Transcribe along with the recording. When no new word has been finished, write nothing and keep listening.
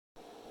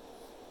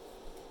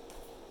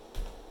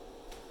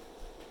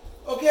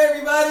Okay,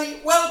 everybody,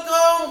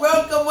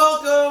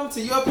 welcome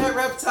to Your Pet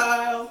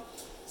Reptile.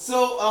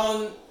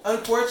 So,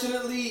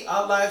 unfortunately,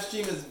 our live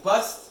stream is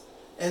bust,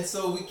 and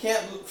so we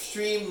can't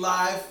stream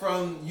live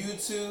from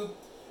YouTube.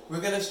 We're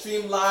gonna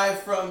stream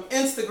live from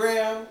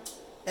Instagram,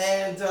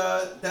 and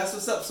that's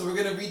what's up. So we're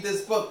gonna read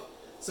this book.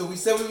 So we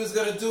said we was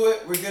gonna do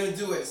it. We're gonna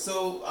do it.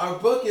 So our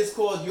book is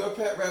called Your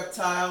Pet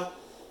Reptile,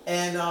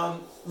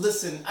 and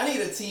listen, I need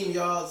a team,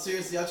 y'all.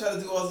 Seriously, I try to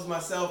do all this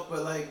myself,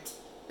 but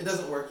it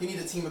doesn't work. You need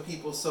a team of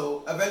people.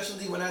 So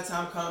eventually, when that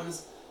time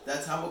comes,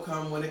 that time will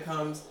come when it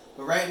comes.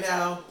 But right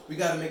now, we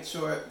got to make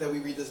sure that we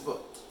read this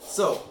book.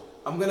 So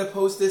I'm gonna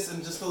post this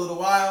in just a little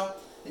while,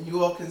 and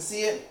you all can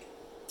see it.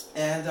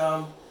 And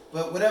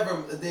but whatever,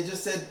 they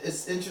just said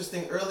it's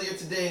interesting. Earlier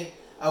today,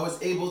 I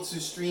was able to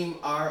stream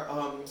I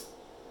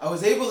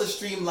was able to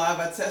stream live.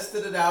 I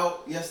tested it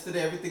out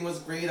yesterday. Everything was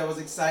great. I was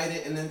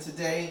excited, and then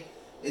today,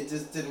 it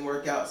just didn't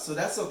work out. So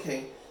that's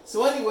okay.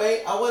 So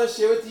anyway, I want to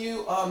share with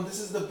you, this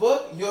is the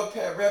book, Your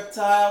Pet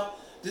Reptile.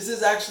 This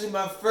is actually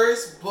my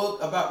first book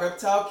about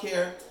reptile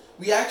care.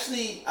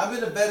 I've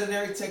been a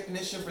veterinary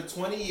technician for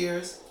 20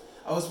 years.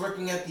 I was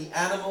working at the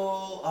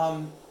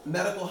animal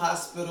medical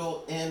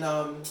hospital in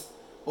in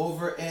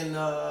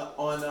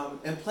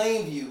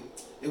Plainview.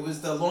 It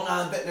was the Long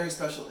Island veterinary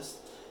specialist.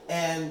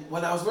 And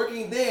when I was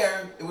working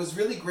there, it was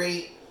really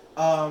great.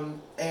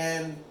 And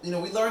we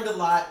learned a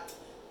lot.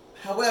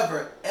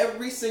 However,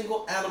 every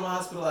single animal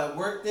hospital I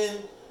worked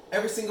in,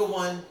 every single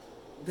one,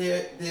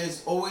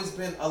 there's always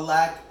been a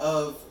lack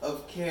of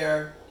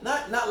care.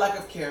 Not lack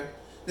of care.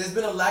 There's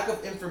been a lack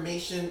of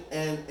information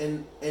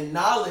and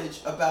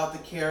knowledge about the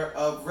care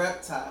of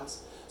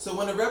reptiles. So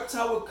when a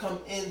reptile would come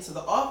into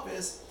the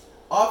office,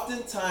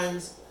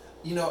 oftentimes,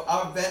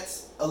 our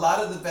vets, a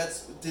lot of the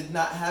vets did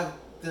not have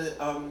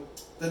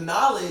the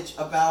knowledge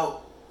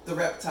about the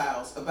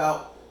reptiles,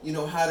 about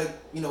how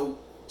to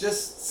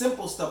just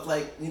simple stuff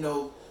like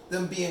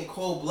them being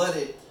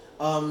cold-blooded,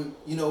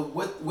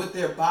 what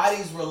their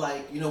bodies were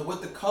like,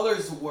 what the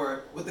colors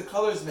were, what the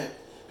colors meant.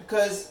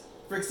 Because,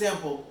 for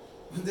example,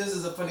 this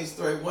is a funny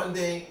story. One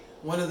day,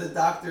 one of the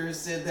doctors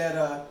said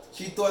that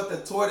she thought the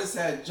tortoise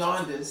had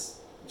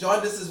jaundice.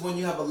 Jaundice is when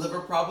you have a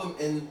liver problem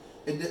and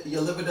your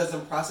liver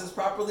doesn't process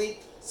properly,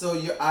 so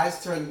your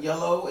eyes turn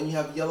yellow and you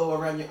have yellow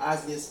around your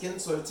eyes and your skin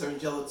sort of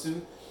turns yellow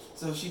too.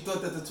 So she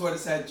thought that the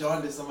tortoise had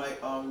jaundice. I'm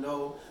like,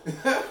 no.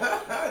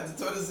 The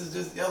tortoise is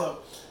just yellow.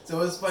 So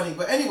it was funny.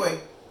 But anyway,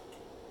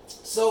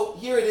 so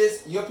here it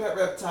is, Your Pet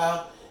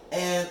Reptile.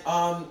 And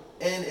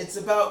it's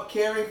about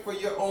caring for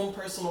your own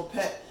personal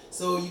pet.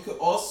 So you could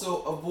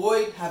also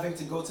avoid having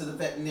to go to the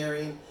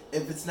veterinarian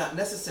if it's not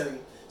necessary.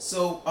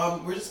 So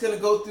we're just going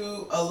to go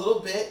through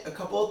a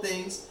couple of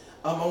things.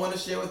 I want to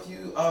share with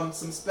you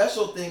some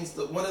special things.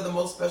 One of the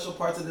most special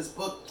parts of this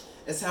book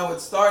is how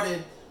it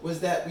started. Was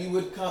that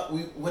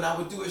when I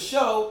would do a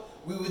show,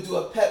 we would do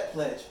a pet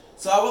pledge.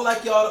 So I would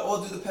like y'all to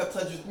all do the pet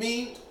pledge with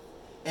me,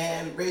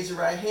 and raise your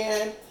right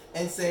hand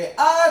and say,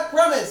 I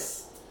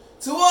promise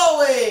to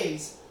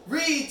always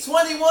read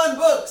 21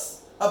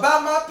 books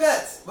about my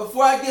pets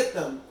before I get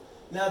them.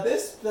 Now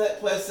this pet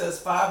pledge says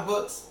 5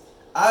 books.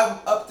 I've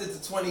upped it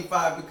to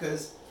 25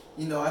 because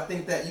I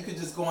think that you could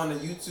just go on a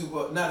YouTube,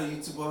 or not a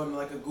YouTube, or on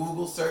like a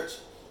Google search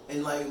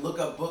and look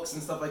up books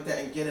and stuff like that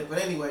and get it.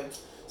 But anyway.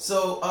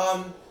 So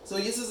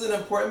this is an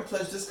important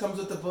pledge. This comes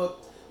with the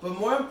book. But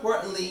more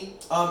importantly,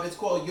 it's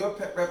called Your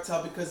Pet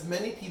Reptile because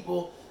many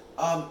people,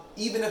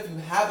 even if you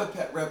have a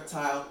pet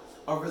reptile,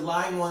 are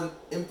relying on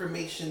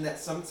information that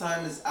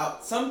sometimes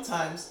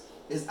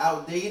is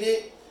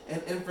outdated,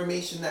 and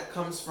information that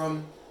comes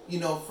from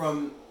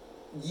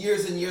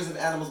years and years of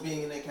animals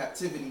being in their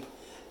captivity.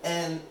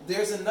 And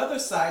there's another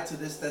side to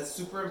this that's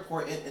super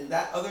important, and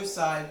that other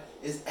side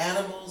is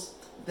animals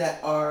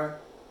that are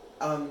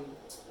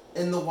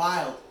in the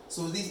wild.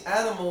 So these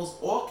animals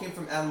all came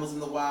from animals in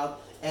the wild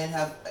and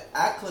have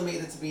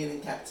acclimated to being in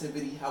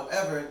captivity.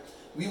 However,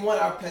 we want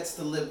our pets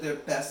to live their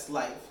best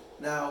life.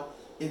 Now,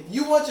 if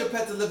you want your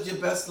pet to live your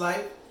best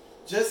life,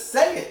 just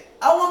say it.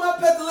 I want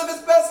my pet to live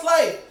its best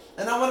life,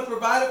 and I want to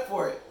provide it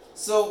for it.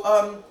 So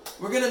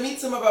we're going to meet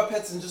some of our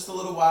pets in just a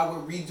little while.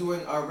 We're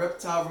redoing our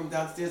reptile room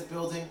downstairs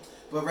building.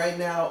 But right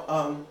now,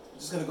 I'm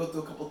just going to go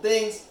through a couple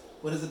things.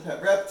 What is a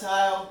pet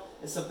reptile?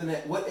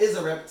 What is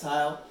a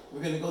reptile?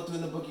 We're going to go through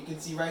in the book. You can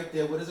see right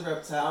there, what is a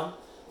reptile?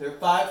 There are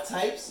 5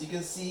 types. You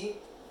can see,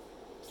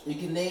 you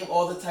can name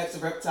all the types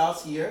of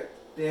reptiles here,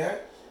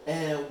 there.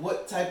 And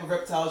what type of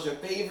reptile is your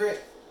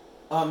favorite?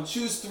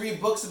 Choose 3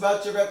 books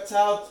about your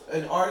reptile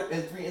and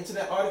 3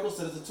 internet articles.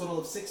 So there's a total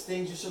of 6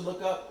 things you should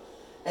look up.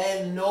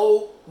 And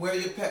know where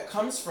your pet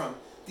comes from.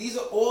 These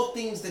are all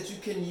things that you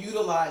can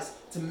utilize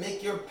to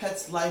make your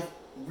pet's life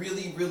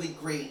really, really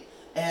great.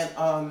 And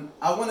I'm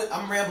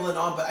rambling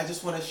on, but I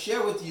just want to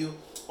share with you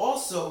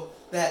also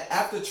that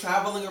after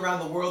traveling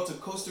around the world, to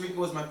Costa Rica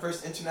was my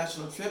first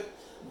international trip.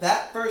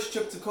 That first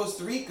trip to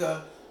Costa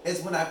Rica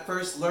is when I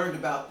first learned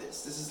about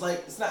this. This is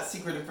it's not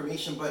secret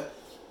information, but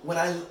when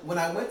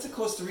I went to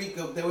Costa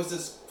Rica, there was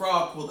this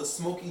frog called the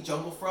smoky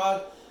jungle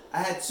frog.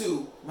 I had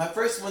two. My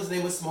first one's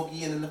name was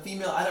Smokey, and then the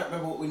female, I don't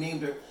remember what we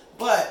named her.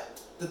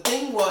 But the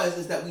thing was,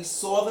 is that we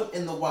saw them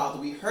in the wild.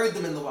 We heard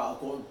them in the wild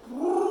going,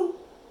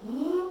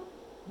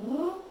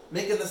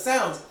 making the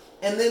sounds.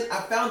 And then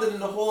I found it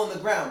in a hole in the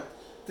ground.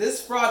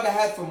 This frog I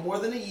had for more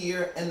than a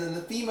year, and then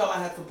the female I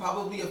had for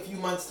probably a few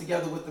months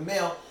together with the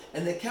male,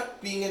 and they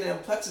kept being in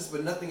amplexus,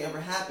 but nothing ever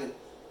happened.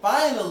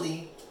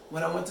 Finally,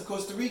 when I went to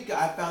Costa Rica,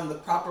 I found the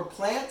proper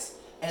plants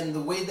and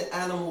the way the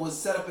animal was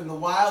set up in the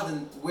wild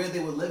and where they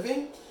were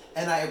living,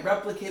 and I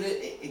replicated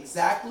it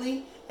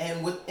exactly,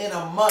 and within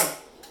a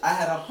month, I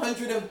had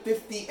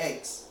 150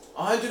 eggs,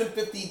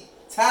 150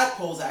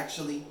 tadpoles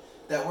actually,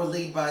 that were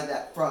laid by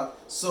that frog.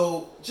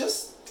 So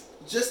just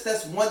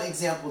that's one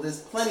example. There's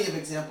plenty of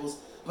examples,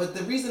 but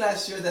the reason I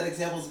share that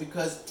example is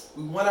because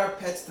we want our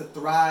pets to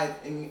thrive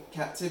in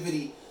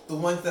captivity, the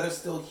ones that are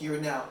still here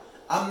now.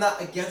 I'm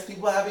not against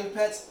people having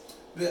pets,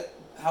 but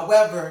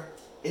however,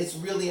 it's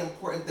really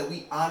important that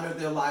we honor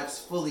their lives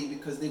fully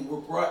because they were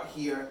brought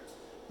here.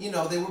 You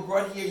know, they were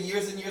brought here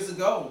years and years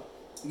ago.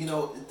 You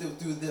know,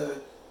 through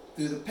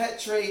the pet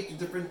trade, through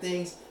different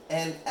things,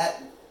 and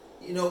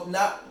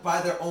not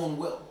by their own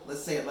will.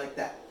 Let's say it like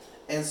that.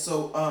 And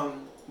so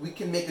we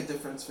can make a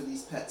difference for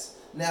these pets.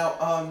 Now,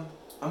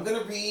 I'm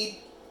gonna read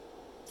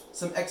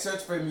some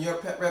excerpts from Your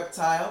Pet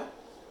Reptile.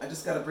 I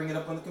just got to bring it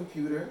up on the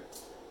computer,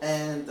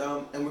 and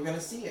we're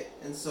gonna see it.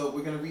 And so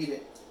we're gonna read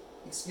it.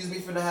 Excuse me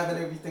for not having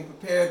everything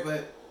prepared,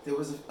 but there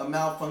was a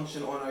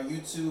malfunction on our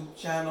YouTube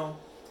channel,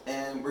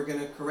 and we're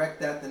gonna correct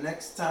that the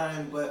next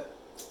time. But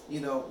you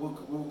know,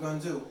 what we're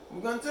gonna do?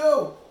 We're gonna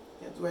do.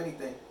 Can't do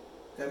anything.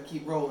 Gotta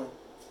keep rolling.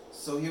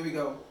 So here we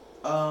go.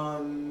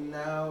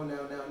 Now.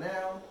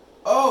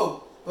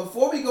 Oh,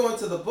 before we go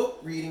into the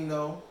book reading,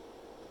 though,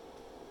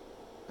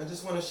 I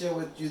just want to share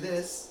with you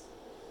this.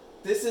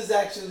 This is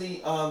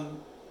actually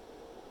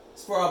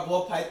it's for our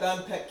ball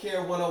python Pet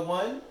Care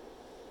 101.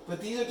 But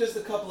these are just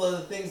a couple of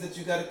the things that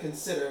you got to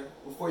consider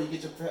before you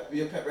get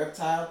your pet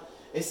reptile.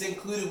 It's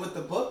included with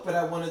the book, but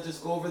I want to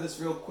just go over this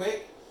real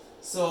quick.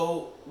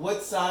 So,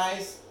 what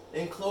size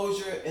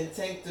enclosure and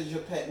tank does your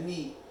pet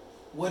need?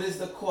 What is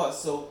the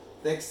cost? So,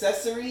 the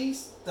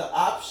accessories, the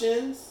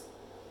options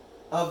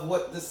of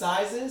what the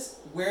size is,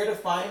 where to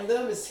find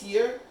them is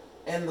here,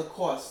 and the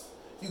cost.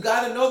 You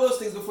got to know those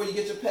things before you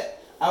get your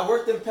pet. I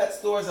worked in pet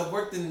stores, I've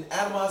worked in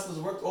animal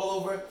hospitals, worked all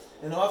over,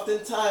 and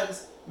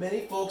oftentimes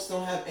many folks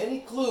don't have any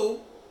clue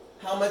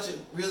how much it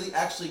really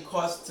actually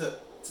costs to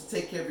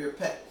take care of your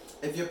pet.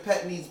 If your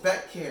pet needs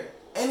vet care,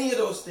 any of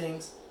those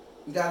things,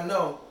 you gotta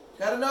know.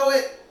 Gotta know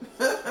it.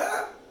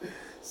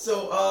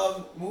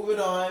 So moving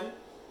on.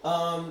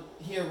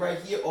 Right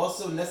here,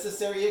 also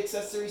necessary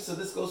accessories. So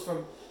this goes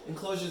from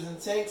enclosures and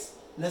tanks.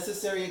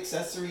 Necessary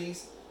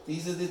accessories.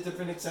 These are the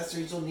different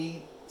accessories you'll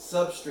need.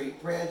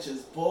 Substrate,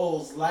 branches,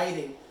 bowls,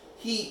 lighting,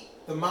 heat,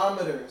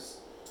 thermometers.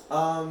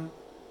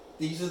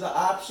 These are the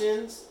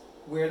options,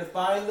 where to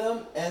find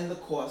them, and the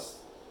cost.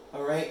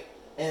 Alright?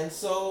 And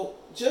so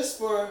just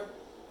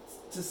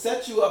to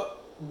set you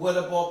up with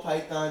a ball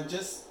python,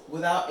 just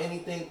without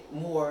anything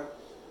more,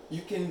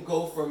 you can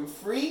go from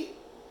free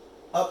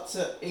up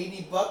to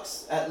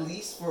 $80 at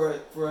least for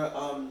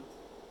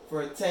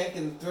a tank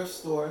in the thrift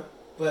store,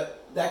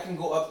 but that can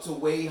go up to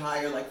way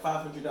higher, like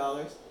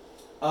 $500.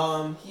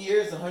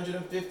 Here's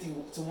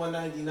 $150 to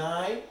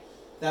 $199.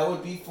 That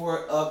would be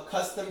for a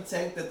custom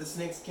tank that the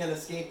snakes can't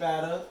escape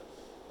out of,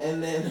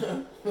 and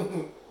then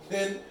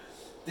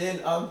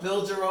then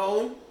build your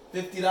own,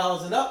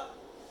 $50 and up.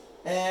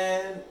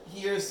 And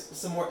here's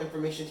some more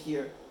information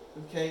here,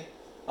 okay?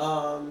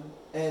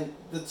 And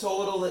the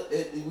total,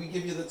 we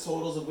give you the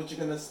totals of what you're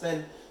gonna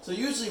spend. So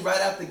usually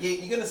right out the gate,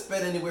 you're gonna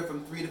spend anywhere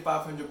from $300 to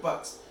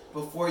 $500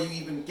 before you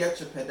even get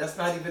your pet. That's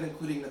not even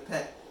including the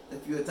pet.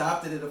 If you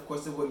adopted it, of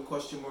course, it wouldn't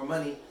cost you more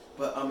money,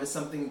 but it's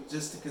something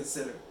just to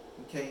consider,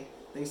 okay?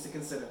 Things to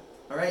consider,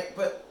 all right?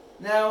 But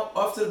now,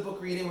 off to the book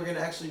reading. We're gonna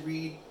actually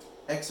read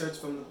excerpts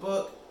from the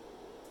book,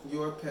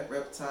 Your Pet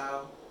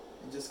Reptile,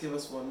 and just give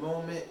us one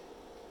moment.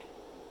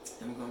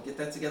 And we're going to get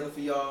that together for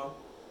y'all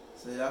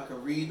so y'all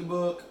can read the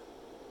book.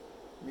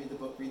 Read the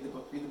book, read the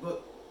book, read the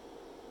book.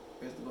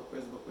 Where's the book,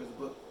 where's the book, where's the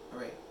book?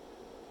 Alright.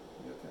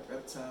 Your Pet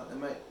Reptile. It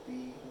might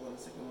be, hold on a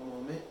second, one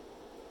moment.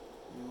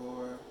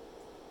 Your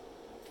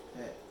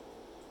Pet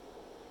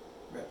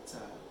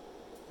Reptile.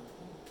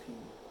 P.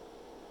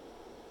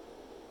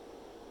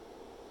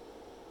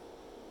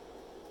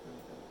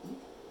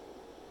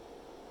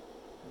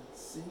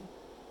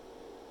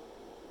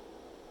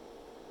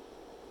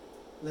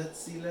 Let's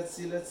see. Let's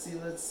see.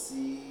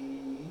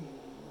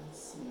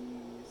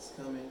 It's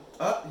coming.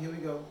 Oh, here we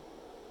go.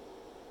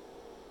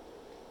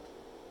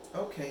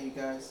 Okay, you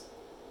guys.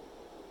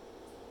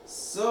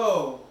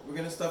 So, we're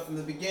going to start from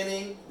the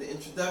beginning, the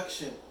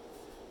introduction.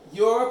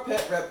 Your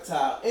Pet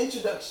Reptile.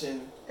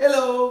 Introduction.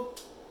 Hello,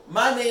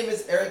 my name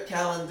is Eric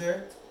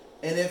Callender,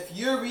 and if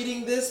you're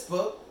reading this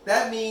book,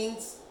 that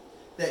means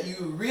that you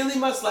really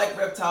must like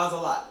reptiles a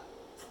lot,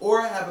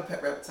 or have a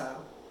pet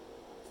reptile.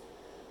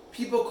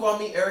 People call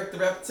me Eric the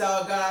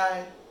Reptile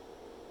Guy.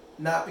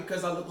 Not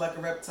because I look like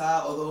a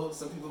reptile, although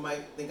some people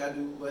might think I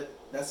do, but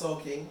that's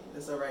okay.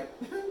 That's all right.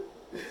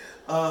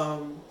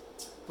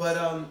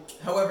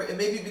 However, it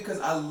may be because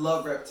I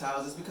love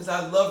reptiles. It's because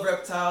I love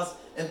reptiles,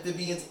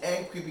 amphibians,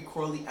 and creepy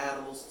crawly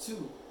animals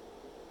too.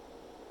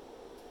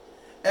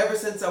 Ever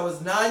since I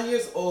was 9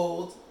 years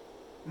old,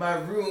 my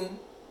room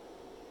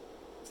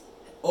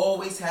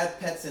always had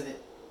pets in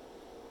it.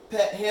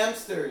 Pet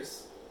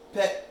hamsters,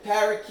 pet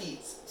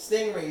parakeets,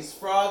 stingrays,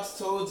 frogs,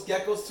 toads,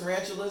 geckos,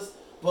 tarantulas,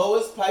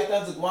 boas,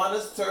 pythons,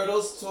 iguanas,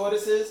 turtles,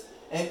 tortoises,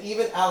 and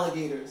even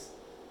alligators.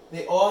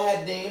 They all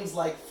had names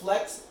like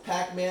Flex,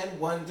 Pac-Man,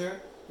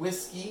 Wonder,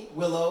 Whiskey,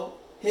 Willow,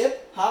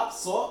 Hip, Hop,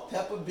 Salt,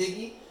 Pepper,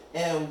 Biggie,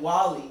 and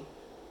Wally,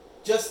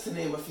 just to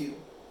name a few.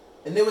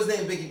 And it was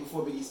named Biggie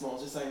before Biggie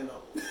Smalls, just so you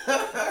know.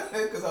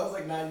 Because I was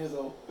like 9 years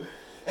old.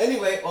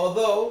 Anyway,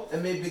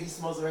 and may Biggie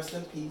Smalls rest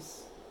in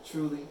peace,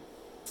 truly.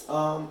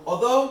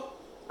 Although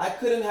I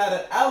couldn't have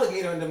an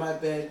alligator under my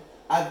bed,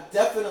 I've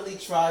definitely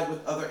tried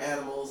with other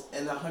animals,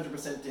 and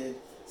 100% did.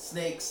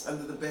 Snakes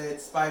under the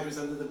bed, spiders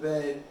under the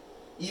bed,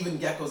 even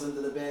geckos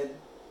under the bed.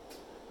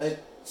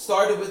 It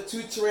started with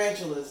 2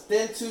 tarantulas,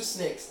 then 2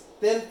 snakes,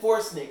 then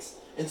 4 snakes,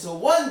 until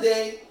one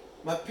day,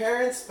 my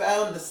parents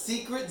found the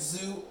secret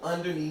zoo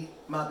underneath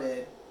my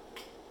bed.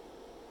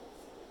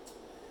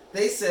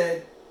 They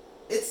said,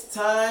 "It's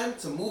time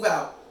to move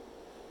out.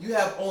 You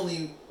have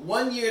only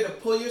 1 year to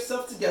pull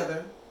yourself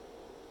together."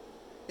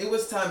 It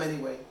was time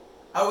anyway.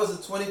 I was a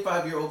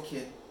 25-year-old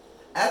kid.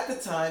 At the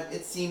time,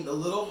 it seemed a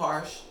little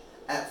harsh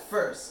at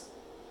first,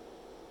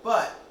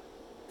 but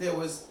there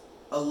was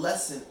a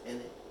lesson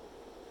in it.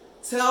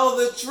 Tell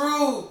the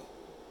truth!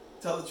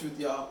 Tell the truth,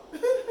 y'all.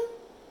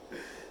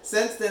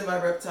 Since then, my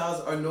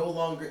reptiles are no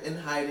longer in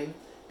hiding,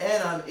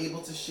 and I'm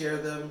able to share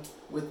them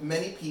with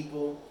many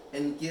people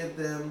and give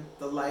them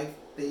the life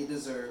they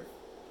deserve.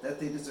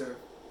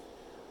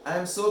 I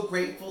am so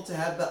grateful to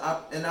have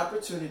an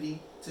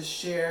opportunity to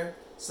share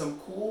some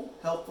cool,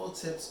 helpful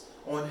tips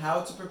on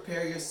how to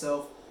prepare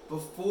yourself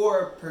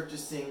before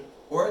purchasing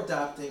or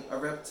adopting a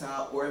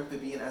reptile or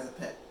amphibian as a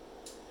pet.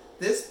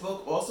 This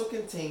book also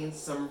contains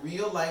some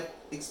real-life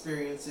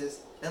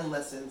experiences and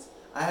lessons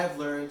I have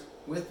learned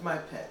with my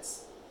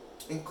pets,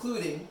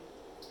 including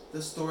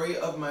the story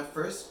of my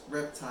first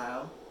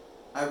reptile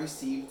I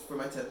received for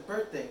my 10th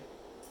birthday.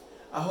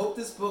 I hope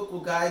this book will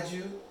guide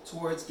you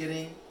towards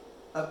getting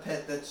a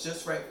pet that's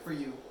just right for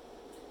you.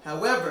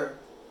 However,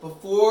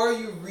 before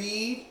you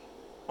read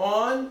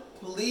on,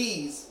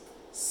 please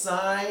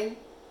sign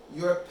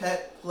your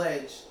pet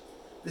pledge.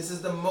 This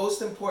is the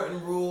most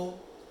important rule.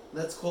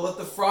 Let's call it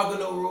the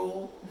Frogano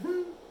rule.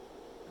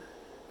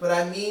 But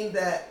I mean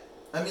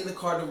the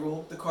cardinal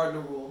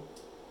rule.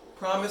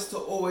 Promise to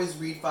always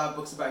read 5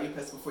 books about your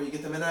pets before you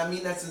get them. And I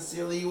mean that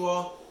sincerely, you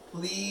all.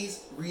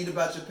 Please read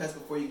about your pets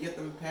before you get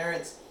them.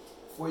 Parents,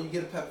 before you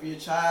get a pet for your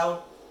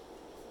child,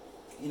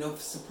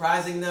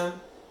 surprising them,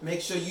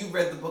 make sure you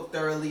read the book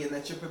thoroughly and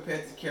that you're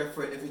prepared to care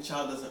for it if your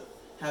child doesn't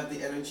have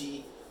the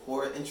energy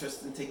or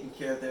interest in taking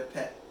care of their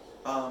pet,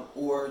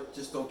 or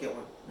just don't get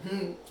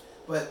one.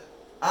 But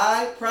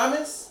I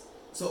promise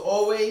to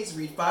always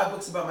read 5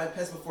 books about my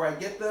pets before I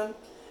get them,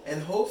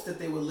 in hopes that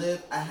they will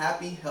live a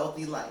happy,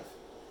 healthy life.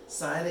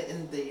 Sign it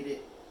and date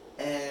it.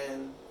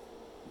 And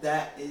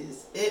that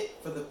is it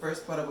for the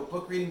first part of a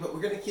book reading, but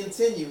we're going to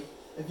continue.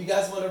 If you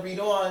guys want to read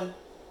on,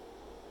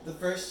 the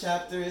first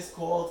chapter is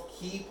called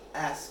Keep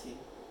Asking.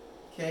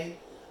 Okay?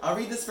 I'll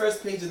read this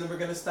first page and then we're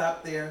going to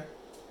stop there.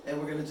 And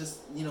we're going to just,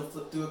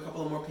 flip through a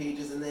couple of more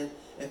pages. And then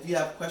if you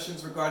have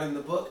questions regarding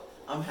the book,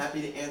 I'm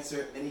happy to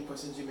answer any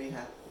questions you may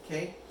have.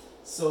 Okay?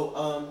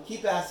 So,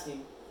 keep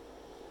asking.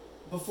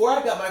 Before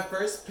I got my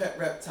first pet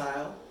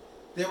reptile,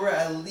 there were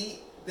at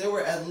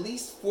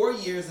least 4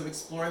 years of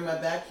exploring my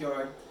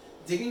backyard,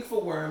 digging for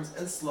worms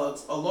and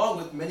slugs, along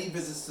with many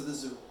visits to the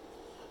zoo.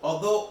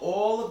 Although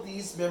all of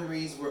these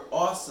memories were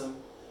awesome,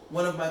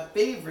 one of my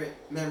favorite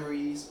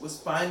memories was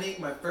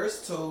finding my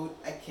first toad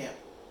at camp.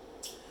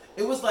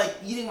 It was like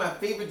eating my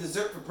favorite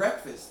dessert for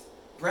breakfast.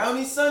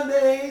 Brownie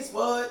sundaes,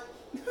 what?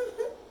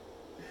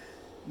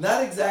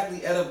 Not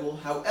exactly edible,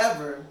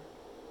 however,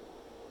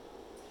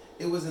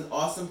 it was an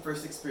awesome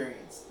first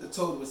experience. The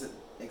toad wasn't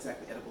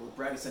exactly edible. The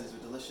brownie sundaes were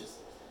delicious.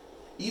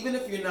 Even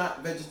if you're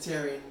not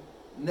vegetarian,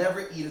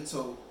 never eat a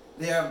toad.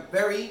 They are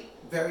very,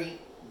 very,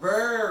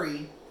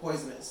 very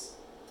poisonous.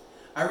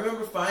 I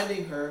remember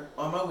finding her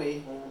on my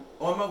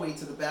way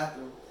to the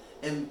bathroom,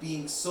 and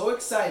being so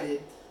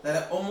excited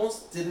that I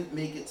almost didn't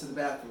make it to the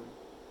bathroom.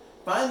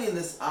 Finding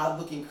this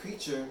odd-looking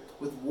creature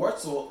with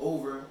warts all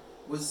over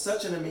was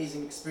such an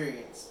amazing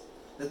experience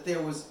that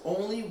there was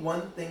only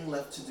one thing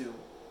left to do.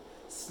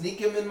 Sneak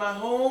him in my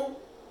home,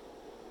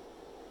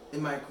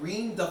 in my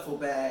green duffel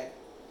bag,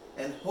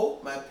 and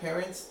hope my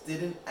parents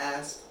didn't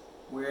ask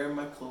where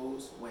my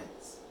clothes went.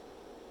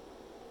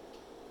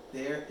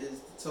 There is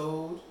the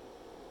toad,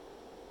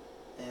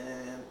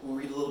 and we'll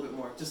read a little bit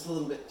more, just a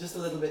little bit.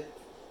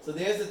 So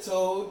there's the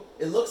toad.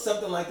 It looks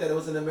something like that. It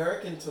was an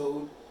American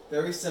toad,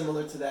 very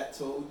similar to that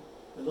toad.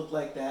 It looked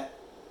like that,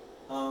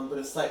 but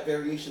a slight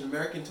variation.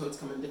 American toads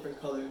come in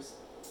different colors.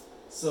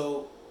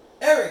 So,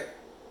 Eric,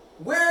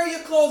 where are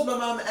your clothes? My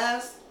mom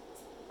asked.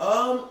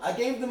 I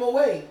gave them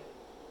away.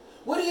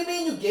 What do you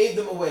mean you gave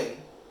them away?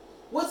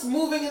 What's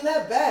moving in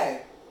that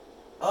bag?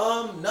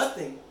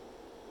 Nothing,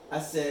 I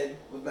said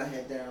with my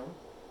head down.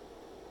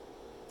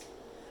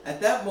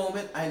 At that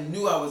moment, I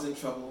knew I was in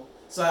trouble.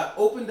 So I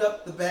opened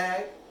up the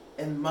bag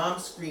and Mom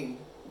screamed,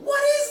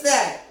 "What is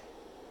that?"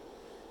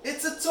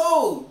 "It's a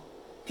toad.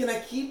 Can I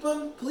keep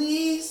him,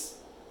 please?"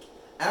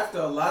 After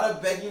a lot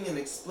of begging and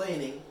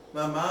explaining,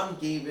 my mom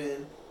gave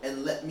in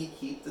and let me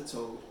keep the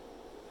toad.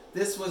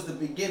 This was the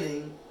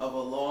beginning of a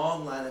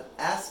long line of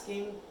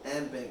asking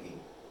and begging.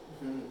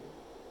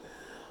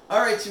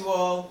 Alright, you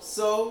all.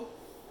 So,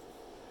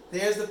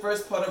 there's the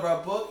first part of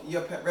our book,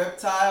 Your Pet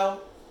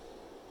Reptile.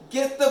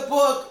 Get the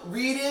book,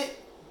 read it,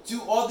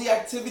 do all the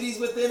activities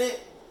within it,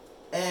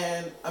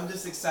 and I'm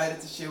just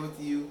excited to share with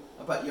you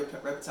about Your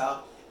Pet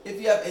Reptile. If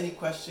you have any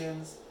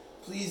questions,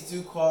 please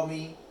do call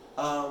me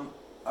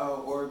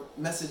or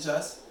message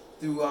us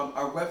through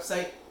our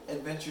website,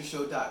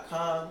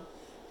 adventureshow.com.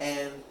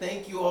 And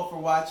thank you all for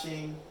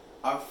watching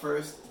our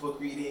first book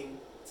reading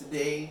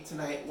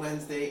tonight,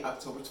 Wednesday,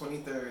 October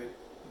 23rd.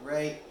 All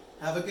right,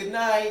 have a good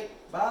night.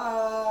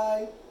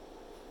 Bye.